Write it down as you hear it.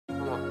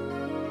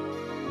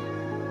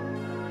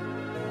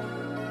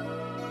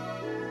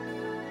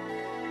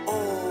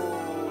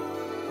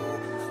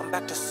I'm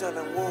back to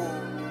selling wool.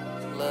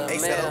 Lil Hey,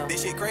 Mel.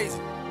 this shit crazy.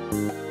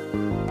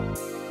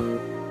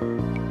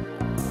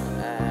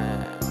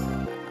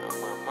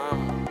 On my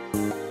mama.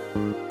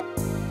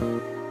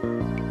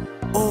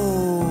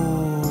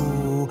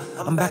 Ooh,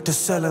 I'm back to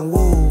selling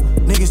wool.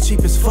 Niggas cheap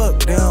as fuck,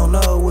 they don't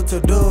know what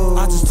to do.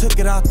 I just took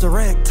it out the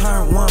wreck,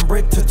 turned one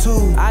brick to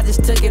two. I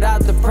just took it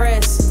out the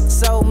press.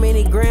 So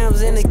many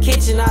grams in the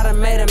kitchen, I done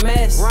made a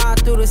mess. Ride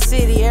through the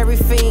city, every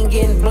fiend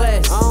getting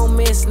blessed. I don't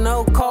miss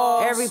no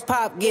calls, every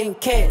pop getting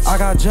catch. I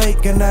got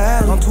Jake in the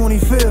alley on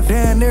 25th.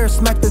 Down there,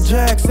 smack the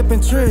jag, sipping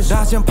Trish.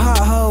 Dodging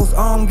potholes,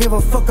 I don't give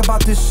a fuck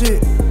about this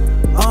shit.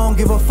 I don't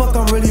give a fuck,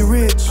 I'm really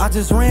rich. I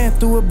just ran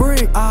through a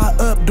brick, I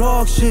up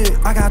dog shit.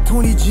 I got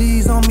 20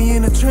 G's on me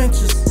in the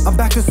trenches. I'm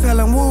back to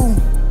selling wool.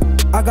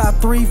 I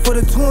got 3 for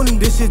the 20.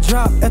 This shit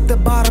drop at the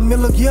bottom, it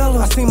look yellow.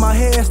 I seen my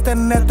head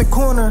standing at the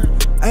corner.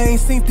 I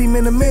ain't seen him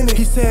in a minute.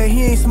 He said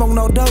he ain't smoked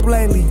no dope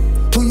lately.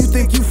 Who you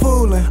think you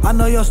fooling? I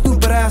know your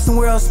stupid ass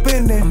somewhere else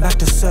spending. I'm back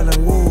to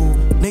selling wool.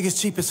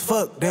 Niggas cheap as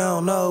fuck, they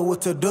don't know what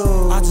to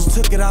do. I just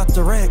took it out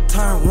the wreck,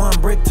 turned one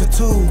brick to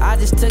two. I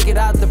just took it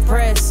out the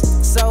press.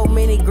 So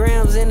many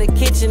grams in the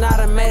kitchen, I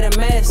done made a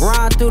mess.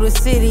 Ride through the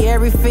city,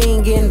 every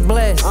fiend getting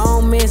blessed. I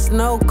don't miss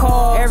no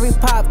calls, every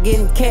pop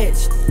getting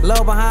catch.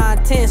 Low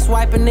behind 10,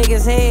 swiping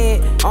niggas'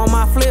 head on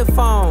my flip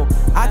phone.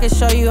 I can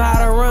show you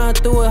how to run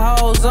through a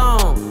whole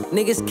zone.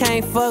 Niggas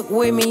can't fuck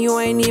with me, you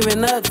ain't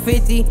even up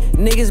 50.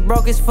 Niggas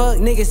broke as fuck,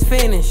 niggas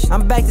finished.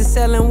 I'm back to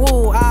selling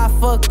wool, I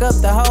fuck up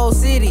the whole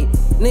city.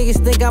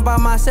 Niggas think I'm by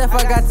myself,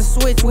 I got the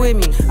switch with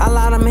me. I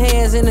line them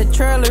heads in the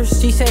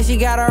trailers, she said she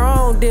got her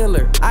own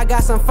dealer. I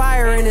got some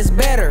fire and it's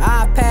better.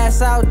 I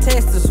pass out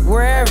testers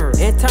wherever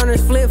and turn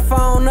this flip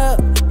phone up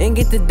and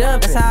get the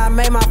dump. That's how I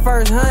made my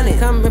first 100.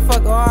 Come and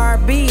fuck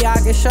RRB, I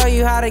can show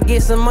you how to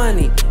get some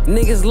money.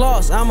 Niggas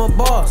lost, I'm a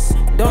boss.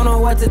 Don't know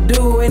what to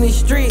do in these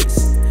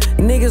streets.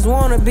 Niggas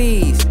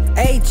wannabes,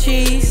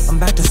 cheese. I'm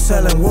back to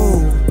selling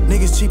wool.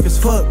 Niggas cheap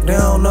as fuck, they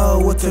don't know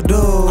what to do.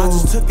 I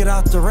just took it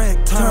out the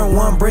wreck, turned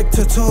one brick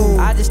to two.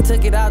 I just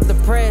took it out the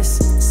press.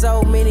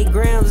 So many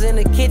grams in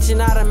the kitchen,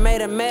 I done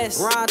made a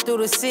mess. Ride through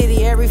the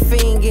city, every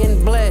fiend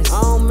getting blessed.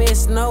 I don't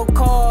miss no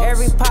calls,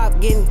 every pop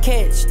getting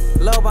catch.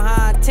 Low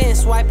behind 10,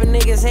 swiping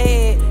niggas'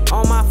 head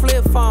on my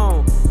flip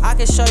phone. I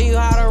can show you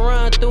how to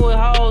run through a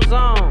whole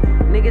zone.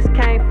 Niggas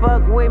can't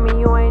fuck with me,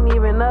 you ain't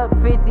even up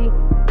 50.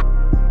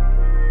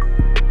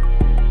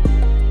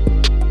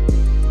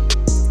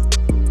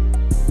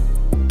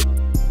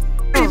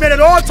 Man, at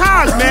all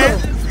times,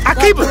 man. I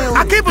keep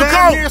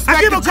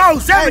a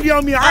cold 70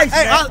 on me ice,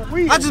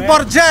 man. I just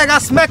bought a jag, I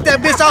smacked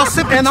that bitch, I was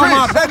sipping And on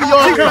my baby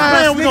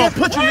yard. we gonna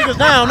put you niggas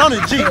down on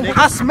the G, nigga.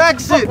 I smack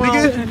shit,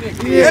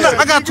 nigga. Yeah.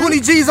 I got 20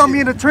 G's on me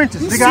in the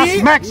trenches, nigga. I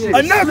smack shit.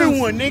 Another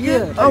one,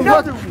 nigga.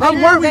 Another one.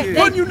 I'm working.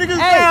 Putting you niggas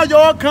down,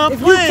 y'all come If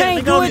you playing,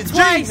 can't nigga, do on it the G,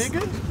 twice,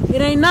 nigga.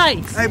 it ain't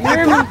nice. Hey,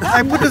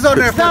 put this on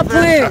there. Stop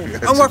playing.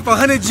 I'm working for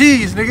 100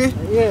 G's, nigga.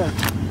 Yeah.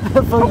 I'm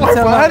working for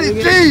 100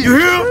 G's. You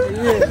hear?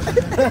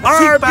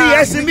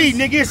 RRB SME,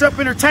 nigga. It's up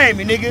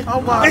entertainment, nigga.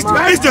 Oh my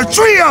It's the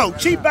trio.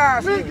 Cheap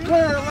ass,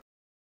 nigga.